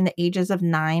between the ages of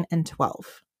 9 and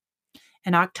 12.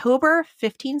 In October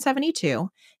 1572,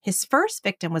 his first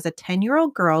victim was a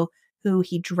 10-year-old girl who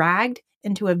he dragged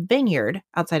into a vineyard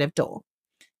outside of Dole.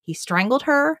 He strangled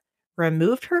her,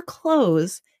 removed her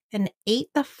clothes, and ate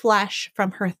the flesh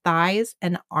from her thighs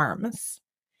and arms.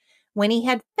 When he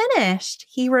had finished,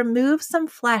 he removed some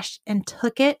flesh and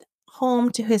took it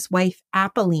home to his wife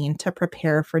Apolline to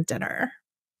prepare for dinner.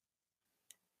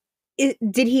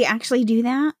 Did he actually do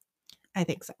that? I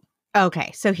think so.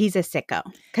 Okay, so he's a sicko.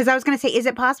 Because I was going to say, is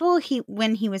it possible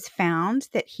when he was found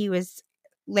that he was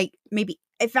like, maybe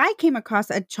if I came across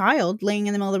a child laying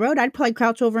in the middle of the road, I'd probably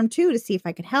crouch over him too to see if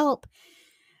I could help.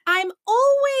 I'm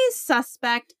always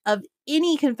suspect of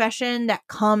any confession that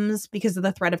comes because of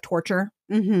the threat of torture.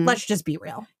 Mm-hmm. Let's just be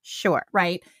real. Sure.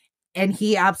 Right? And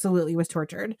he absolutely was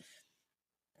tortured.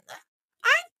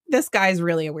 This guy's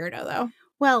really a weirdo, though.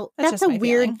 Well, That's that's just a my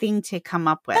weird feeling. thing to come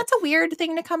up with. That's a weird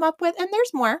thing to come up with. And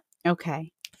there's more.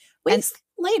 Okay. Weeks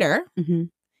later,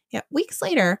 Mm-hmm. weeks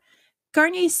later,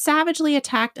 Garnier savagely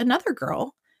attacked another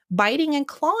girl, biting and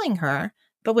clawing her,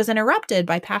 but was interrupted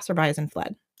by passerbys and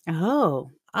fled.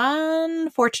 Oh.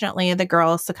 Unfortunately, the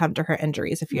girl succumbed to her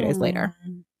injuries a few days later.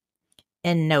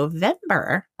 In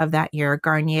November of that year,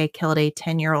 Garnier killed a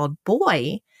 10-year-old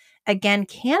boy, again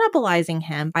cannibalizing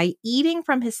him by eating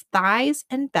from his thighs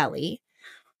and belly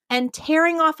and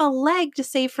tearing off a leg to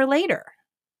save for later.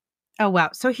 Oh, wow.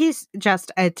 So he's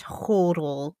just a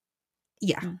total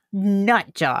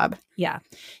nut job. Yeah.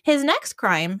 His next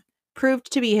crime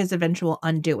proved to be his eventual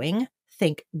undoing.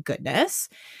 Thank goodness.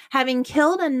 Having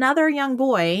killed another young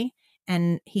boy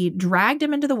and he dragged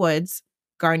him into the woods,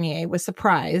 Garnier was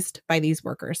surprised by these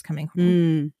workers coming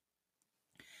home.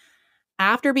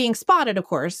 After being spotted, of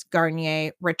course,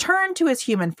 Garnier returned to his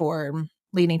human form,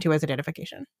 leading to his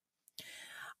identification.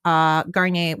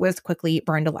 Garnier was quickly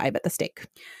burned alive at the stake.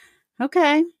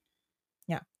 Okay.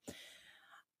 Yeah.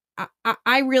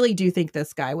 I really do think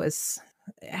this guy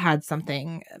had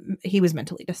something. He was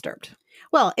mentally disturbed.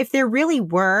 Well, if there really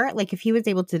were, like, if he was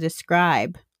able to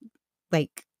describe,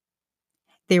 like,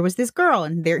 there was this girl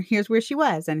and here's where she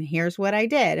was and here's what I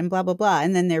did and blah, blah, blah.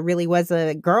 And then there really was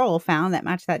a girl found that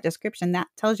matched that description. That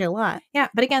tells you a lot. Yeah.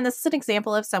 But again, this is an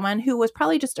example of someone who was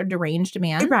probably just a deranged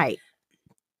man. Right.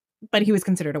 But he was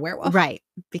considered a werewolf. Right.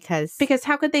 Because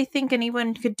how could they think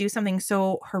anyone could do something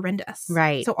so horrendous?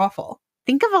 Right. So awful.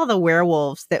 Think of all the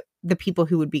werewolves the people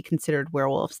who would be considered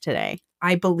werewolves today.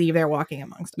 I believe they're walking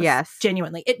amongst us. Yes.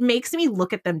 Genuinely. It makes me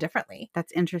look at them differently.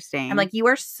 That's interesting. I'm like, you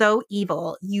are so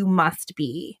evil. You must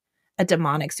be a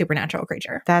demonic supernatural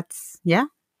creature. That's, yeah.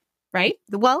 Right?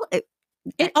 Well,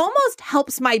 it almost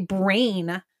helps my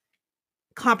brain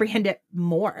comprehend it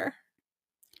more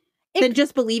than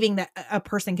just believing that a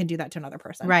person can do that to another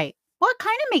person. Right. Well, it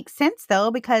kind of makes sense, though,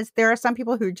 because there are some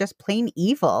people who are just plain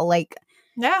evil. Like,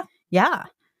 yeah. Yeah.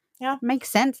 Yeah. It makes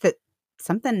sense that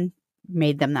something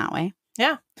made them that way.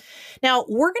 Yeah. Now,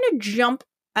 we're going to jump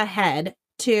ahead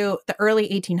to the early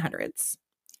 1800s,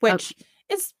 which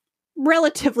is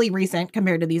relatively recent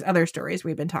compared to these other stories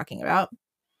we've been talking about.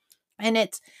 And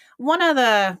it's one of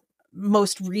the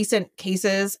most recent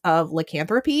cases of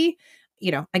lycanthropy,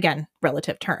 again,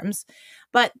 relative terms.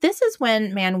 But this is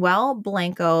when Manuel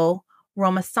Blanco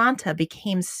Romasanta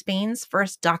became Spain's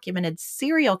first documented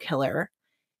serial killer,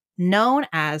 known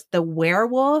as the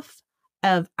Werewolf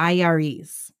of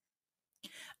Allariz.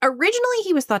 Originally,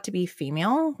 he was thought to be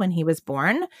female when he was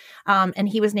born, and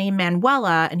he was named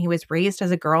Manuela, and he was raised as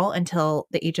a girl until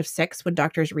the age of 6 when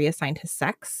doctors reassigned his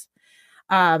sex.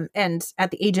 And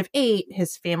at the age of 8,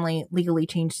 his family legally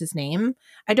changed his name.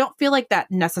 I don't feel like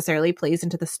that necessarily plays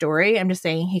into the story. I'm just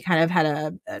saying he kind of had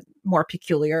a more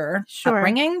peculiar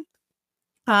upbringing.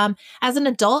 As an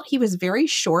adult, he was very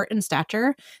short in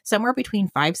stature, somewhere between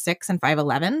 5'6" and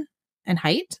 5'11" in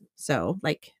height. So,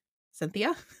 like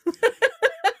Cynthia.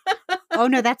 Oh,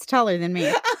 no, that's taller than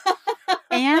me.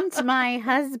 And my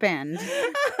husband,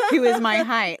 who is my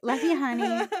height. Love you,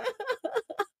 honey.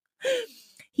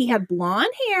 He had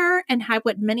blonde hair and had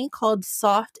what many called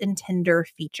soft and tender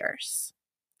features.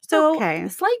 So, a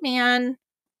slight man,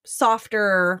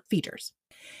 softer features.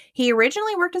 He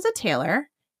originally worked as a tailor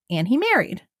and he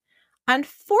married.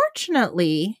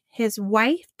 Unfortunately, his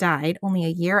wife died only a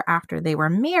year after they were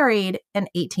married in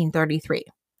 1833.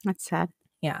 That's sad.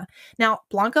 Yeah. Now,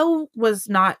 Blanco was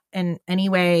not in any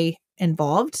way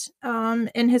involved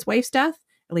in his wife's death,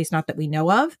 at least not that we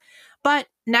know of. But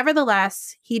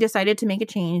nevertheless, he decided to make a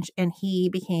change and he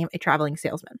became a traveling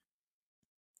salesman.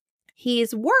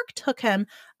 His work took him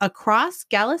across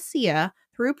Galicia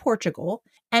through Portugal,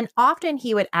 and often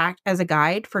he would act as a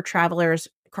guide for travelers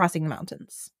crossing the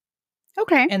mountains.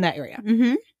 Okay. In that area.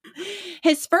 Mm-hmm.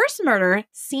 His first murder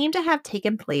seemed to have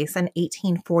taken place in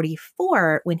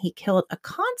 1844 when he killed a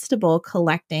constable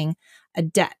collecting a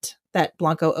debt that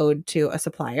Blanco owed to a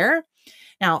supplier.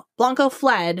 Now, Blanco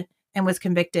fled and was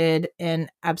convicted in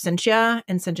absentia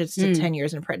and sentenced to 10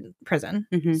 years in prison.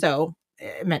 Mm-hmm. So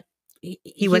it meant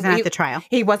he wasn't at the trial.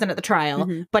 He wasn't at the trial,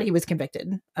 but he was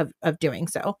convicted of doing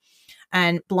so.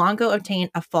 And Blanco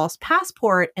obtained a false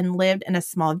passport and lived in a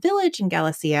small village in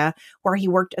Galicia where he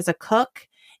worked as a cook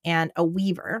and a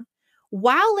weaver.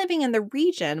 While living in the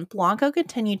region, Blanco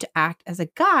continued to act as a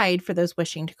guide for those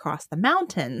wishing to cross the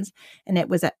mountains. And it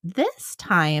was at this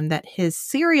time that his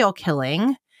serial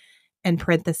killing, in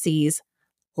parentheses,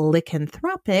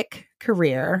 lycanthropic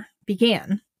career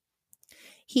began.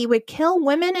 He would kill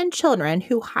women and children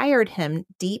who hired him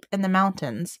deep in the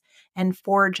mountains, and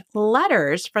forge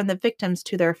letters from the victims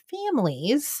to their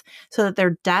families so that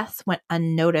their deaths went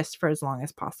unnoticed for as long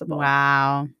as possible.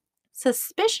 Wow.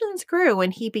 Suspicions grew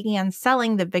when he began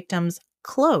selling the victims'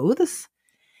 clothes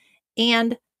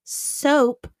and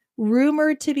soap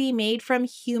rumored to be made from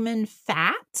human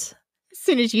fat. As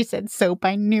soon as you said soap,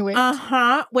 I knew it.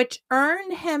 Which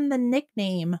earned him the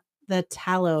nickname the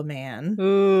Tallow Man.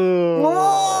 Ooh.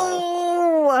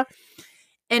 Whoa!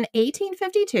 In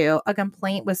 1852, a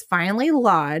complaint was finally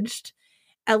lodged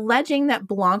alleging that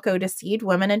Blanco deceived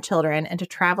women and children into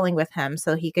traveling with him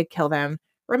so he could kill them,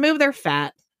 remove their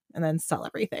fat, and then sell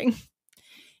everything.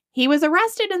 He was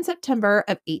arrested in September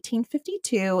of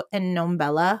 1852 in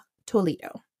Nombela,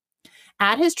 Toledo.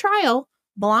 At his trial,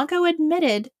 Blanco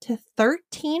admitted to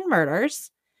 13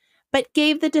 murders, but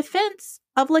gave the defense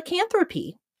of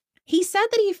lycanthropy. He said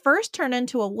that he first turned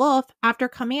into a wolf after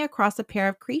coming across a pair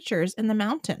of creatures in the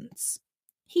mountains.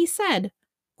 He said,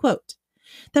 quote,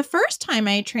 "The first time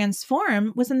I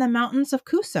transformed was in the mountains of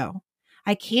Cusco.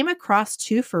 I came across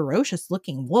two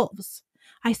ferocious-looking wolves.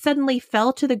 I suddenly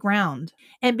fell to the ground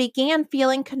and began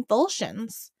feeling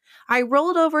convulsions. I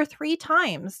rolled over 3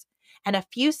 times, and a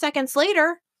few seconds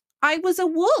later, I was a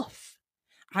wolf.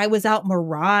 I was out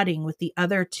marauding with the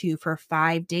other 2 for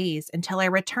 5 days until I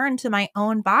returned to my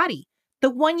own body, the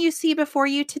one you see before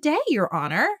you today, Your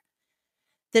Honor.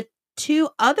 The 2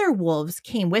 other wolves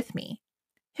came with me,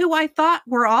 who I thought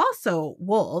were also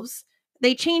wolves.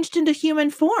 They changed into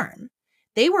human form.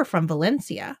 They were from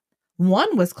Valencia.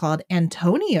 One was called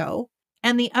Antonio,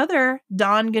 and the other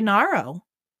Don Gennaro.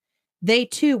 They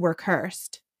too were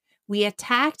cursed. We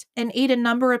attacked and ate a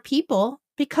number of people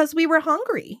because we were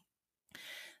hungry."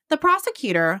 The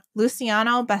prosecutor,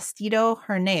 Luciano Bastido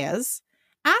Hernandez,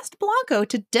 asked Blanco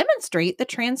to demonstrate the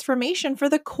transformation for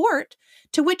the court,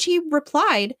 to which he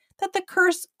replied that the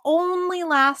curse only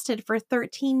lasted for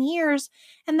 13 years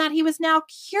and that he was now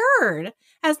cured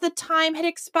as the time had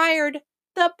expired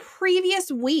the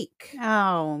previous week.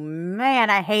 Oh, man,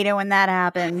 I hate it when that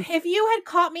happens. If you had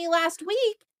caught me last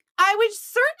week, I would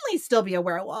certainly still be a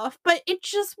werewolf, but it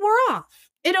just wore off.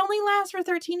 It only lasts for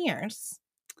 13 years.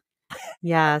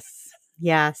 Yes.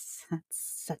 That's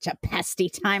such a pesty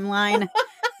timeline.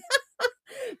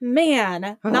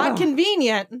 Man, not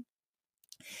convenient.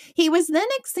 He was then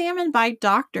examined by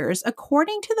doctors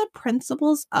according to the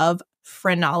principles of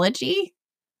phrenology.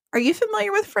 Are you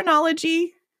familiar with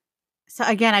phrenology? So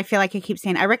again, I feel like I keep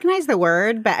saying, I recognize the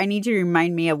word, but I need you to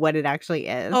remind me of what it actually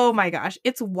is. Oh my gosh.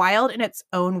 It's wild in its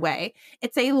own way.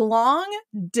 It's a long,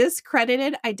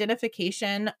 discredited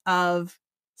identification of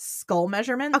skull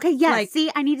measurements. Okay, yes.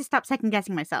 See, I need to stop second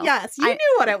guessing myself. Yes, you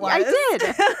knew what it was. I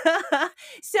did.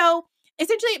 So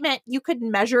essentially it meant you could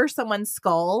measure someone's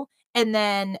skull and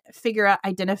then figure out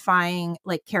identifying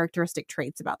like characteristic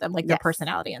traits about them, like their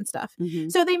personality and stuff. Mm-hmm.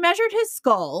 So they measured his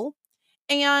skull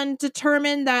and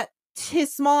determined that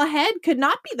his small head could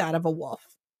not be that of a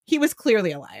wolf. He was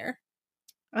clearly a liar.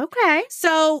 Okay.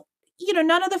 So,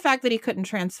 none of the fact that he couldn't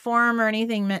transform or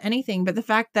anything meant anything, but the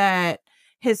fact that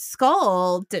his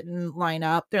skull didn't line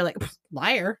up, they're like,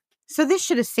 liar. So this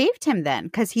should have saved him then,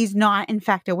 because he's not, in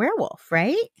fact, a werewolf,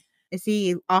 right? Is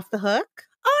he off the hook?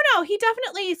 Oh, no, he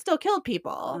definitely still killed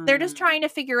people. They're just trying to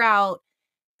figure out,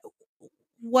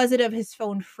 was it of his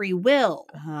own free will?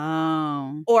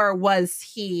 Oh. Or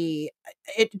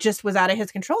it just was out of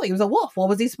his control. He was a wolf. What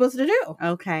was he supposed to do?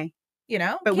 Okay.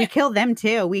 But we kill them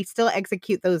too. We still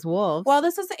execute those wolves. Well,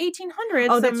 this is the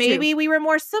 1800s, so maybe we were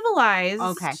more civilized.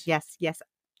 Okay. Yes.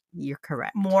 You're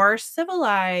correct. More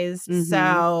civilized. Mm-hmm.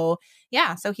 So,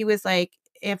 yeah. So he was like,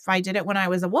 if I did it when I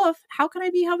was a wolf, how can I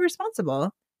be held responsible?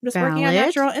 I'm just working on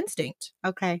natural instinct.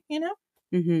 Okay.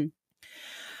 Mm-hmm.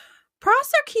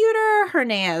 Prosecutor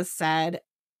Hernandez said,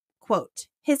 quote,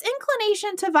 "His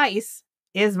inclination to vice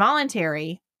is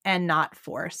voluntary and not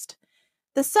forced.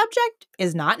 The subject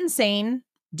is not insane,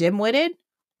 dim-witted,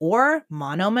 or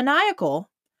monomaniacal,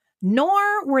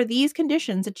 nor were these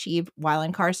conditions achieved while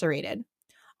incarcerated.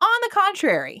 On the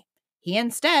contrary, he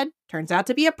instead turns out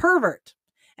to be a pervert,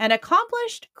 an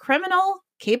accomplished criminal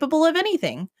capable of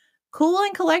anything, cool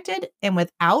and collected and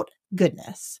without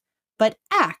goodness, but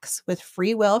acts with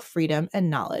free will, freedom, and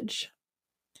knowledge."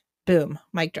 Boom.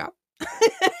 Mic drop.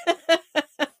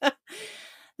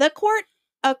 The court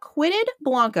acquitted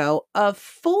Blanco of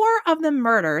 4 of the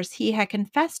murders he had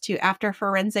confessed to after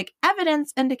forensic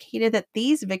evidence indicated that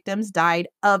these victims died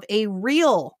of a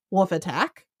real wolf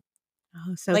attack.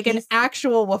 Oh, so like an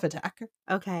actual wolf attack.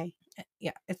 Okay.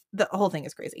 Yeah, the whole thing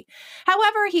is crazy.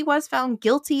 However, he was found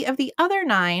guilty of the other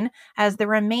 9 as the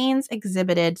remains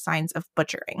exhibited signs of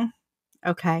butchering.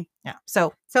 Okay. Yeah.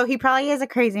 So he probably is a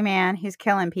crazy man. He's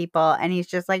killing people. And he's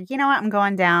just like, you know what? I'm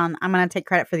going down. I'm going to take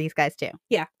credit for these guys too.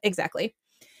 yeah, exactly.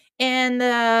 And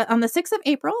on the 6th of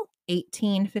April,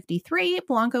 1853,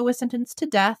 Blanco was sentenced to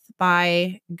death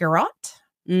by garrote.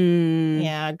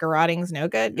 Yeah, garroting's no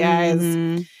good, guys.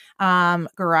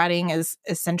 Garroting is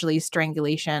essentially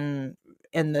strangulation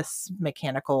in this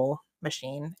mechanical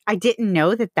machine. I didn't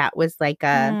know that was like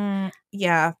a...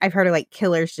 yeah. I've heard of like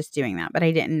killers just doing that, but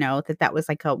I didn't know that was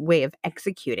like a way of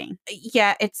executing.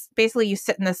 Yeah, it's basically you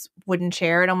sit in this wooden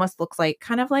chair. It almost looks like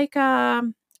kind of like a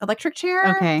electric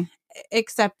chair. Okay.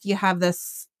 Except you have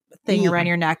this thing around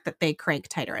your neck that they crank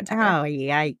tighter and tighter. Oh,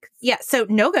 yikes. Yeah, so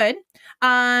no good.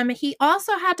 He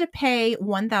also had to pay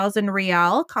 1,000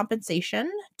 real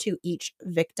compensation to each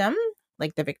victim,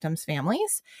 like the victims'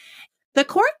 families. The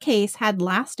court case had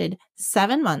lasted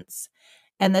 7 months,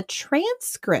 and the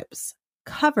transcripts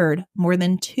covered more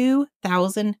than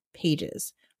 2,000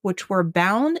 pages, which were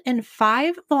bound in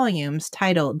 5 volumes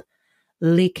titled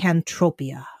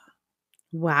Lycanthropy.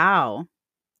 Wow.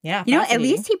 Yeah. You know, at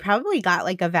least he probably got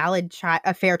like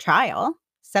a fair trial.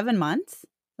 7 months.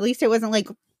 At least it wasn't like,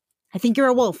 I think you're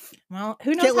a wolf. Well,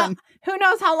 who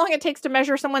knows how long it takes to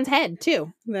measure someone's head,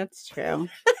 too. That's true.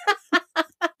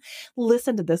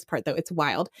 Listen to this part, though. It's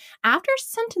wild. After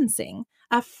sentencing,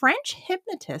 a French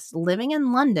hypnotist living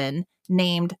in London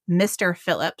named Mr.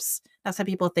 Phillips. Now, some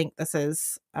people think this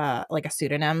is like a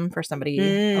pseudonym for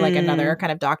somebody, like another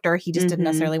kind of doctor. He just didn't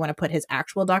necessarily want to put his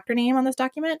actual doctor name on this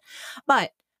document.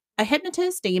 But a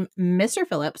hypnotist named Mr.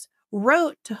 Phillips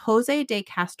wrote to Jose de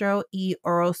Castro y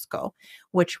Orozco,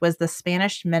 which was the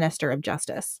Spanish Minister of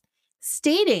Justice,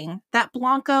 stating that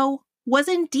Blanco was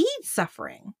indeed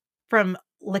suffering from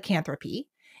lycanthropy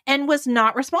and was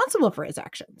not responsible for his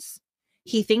actions.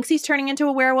 He thinks he's turning into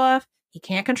a werewolf. He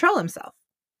can't control himself.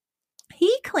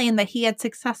 He claimed that he had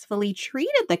successfully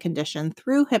treated the condition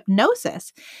through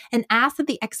hypnosis and asked that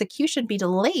the execution be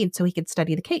delayed so he could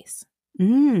study the case.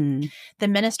 The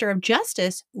Minister of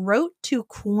Justice wrote to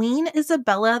Queen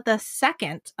Isabella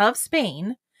II of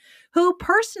Spain, who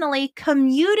personally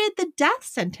commuted the death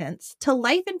sentence to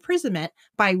life imprisonment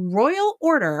by royal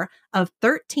order of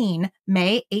 13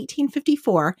 May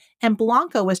 1854, and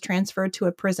Blanco was transferred to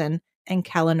a prison in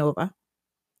Calanova.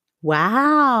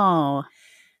 Wow.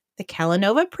 The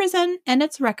Calanova prison and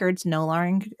its records no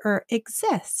longer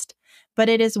exist, but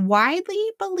it is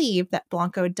widely believed that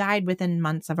Blanco died within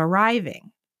months of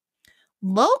arriving.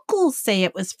 Locals say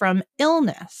it was from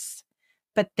illness,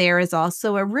 but there is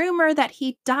also a rumor that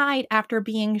he died after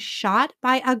being shot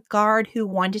by a guard who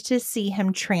wanted to see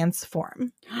him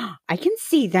transform. I can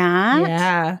see that.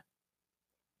 Yeah.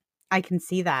 I can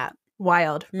see that.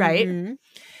 Wild, right?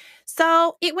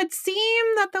 So it would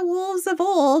seem that the wolves of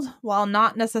old, while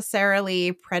not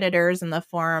necessarily predators in the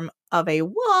form of a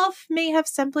wolf, may have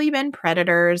simply been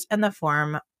predators in the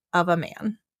form of a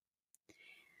man.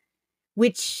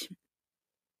 Which,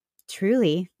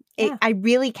 truly, I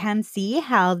really can see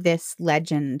how this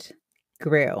legend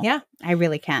grew. Yeah. I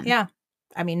really can. Yeah.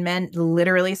 I mean, men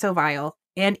literally so vile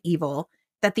and evil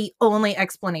that the only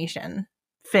explanation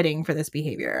fitting for this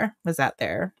behavior was that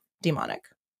they're demonic.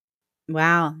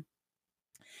 Wow.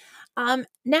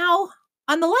 Now,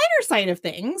 on the lighter side of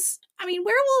things, I mean,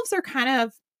 werewolves are kind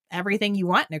of everything you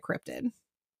want in a cryptid,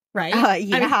 right?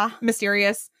 Yeah. I mean,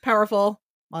 mysterious, powerful,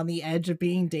 on the edge of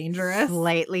being dangerous.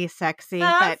 Slightly sexy.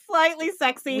 But slightly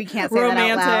sexy. We can't say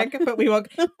romantic, that out loud. But we won't.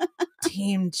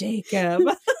 Team Jacob.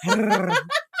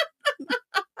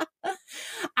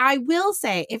 I will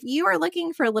say, if you are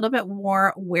looking for a little bit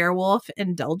more werewolf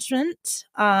indulgent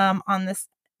on this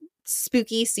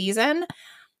spooky season,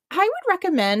 I would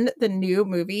recommend the new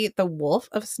movie, The Wolf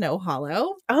of Snow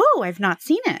Hollow. Oh, I've not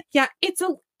seen it. Yeah,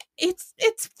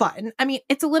 it's fun. I mean,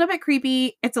 it's a little bit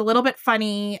creepy. It's a little bit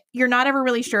funny. You're not ever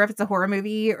really sure if it's a horror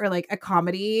movie or like a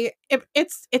comedy.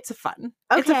 It's a fun.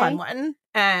 Okay. It's a fun one.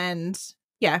 And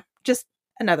yeah, just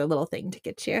another little thing to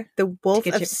get you. The Wolf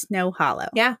of Snow Hollow.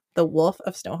 Yeah, The Wolf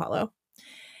of Snow Hollow.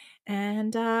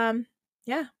 And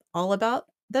yeah, all about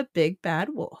the big bad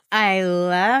wolf. I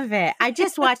love it. I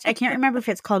just watched, I can't remember if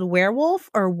it's called Werewolf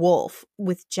or Wolf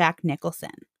with Jack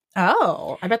Nicholson.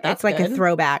 Oh, I bet that's It's like good. a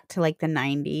throwback to like the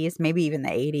 90s, maybe even the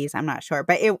 80s. I'm not sure.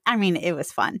 But it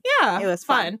was fun. Yeah, It was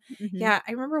fun. Yeah,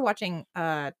 I remember watching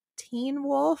Teen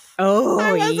Wolf.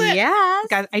 Oh, yes. yes.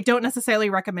 Guys, I don't necessarily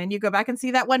recommend you go back and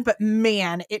see that one, but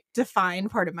man, it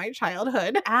defined part of my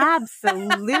childhood.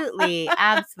 Absolutely.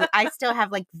 Absolutely. I still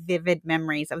have like vivid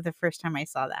memories of the first time I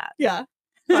saw that. Yeah.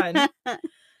 Fun. Okay.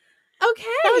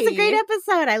 That was a great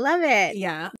episode. I love it.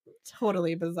 Yeah.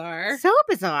 Totally bizarre. So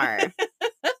bizarre.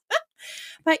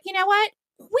 But you know what?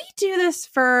 We do this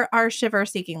for our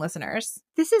shiver-seeking listeners.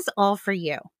 This is all for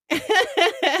you.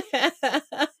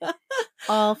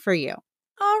 All for you.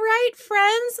 All right,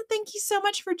 friends. Thank you so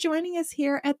much for joining us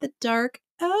here at the Dark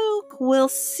Oak. We'll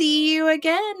see you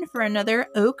again for another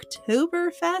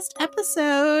Oaktober Fest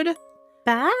episode.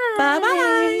 Bye.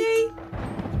 Bye-bye.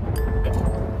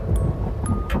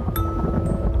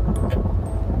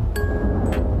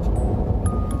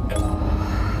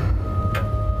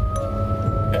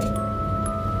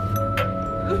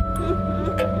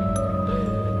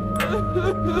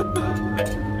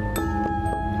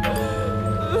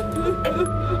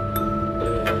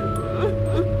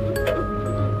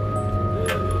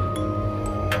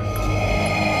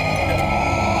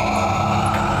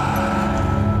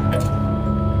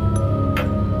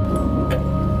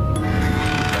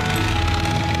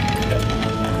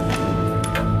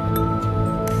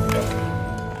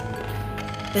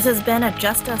 This has been a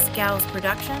Just Us Gals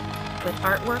production with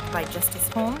artwork by Justice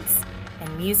Holmes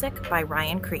and music by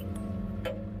Ryan Creek.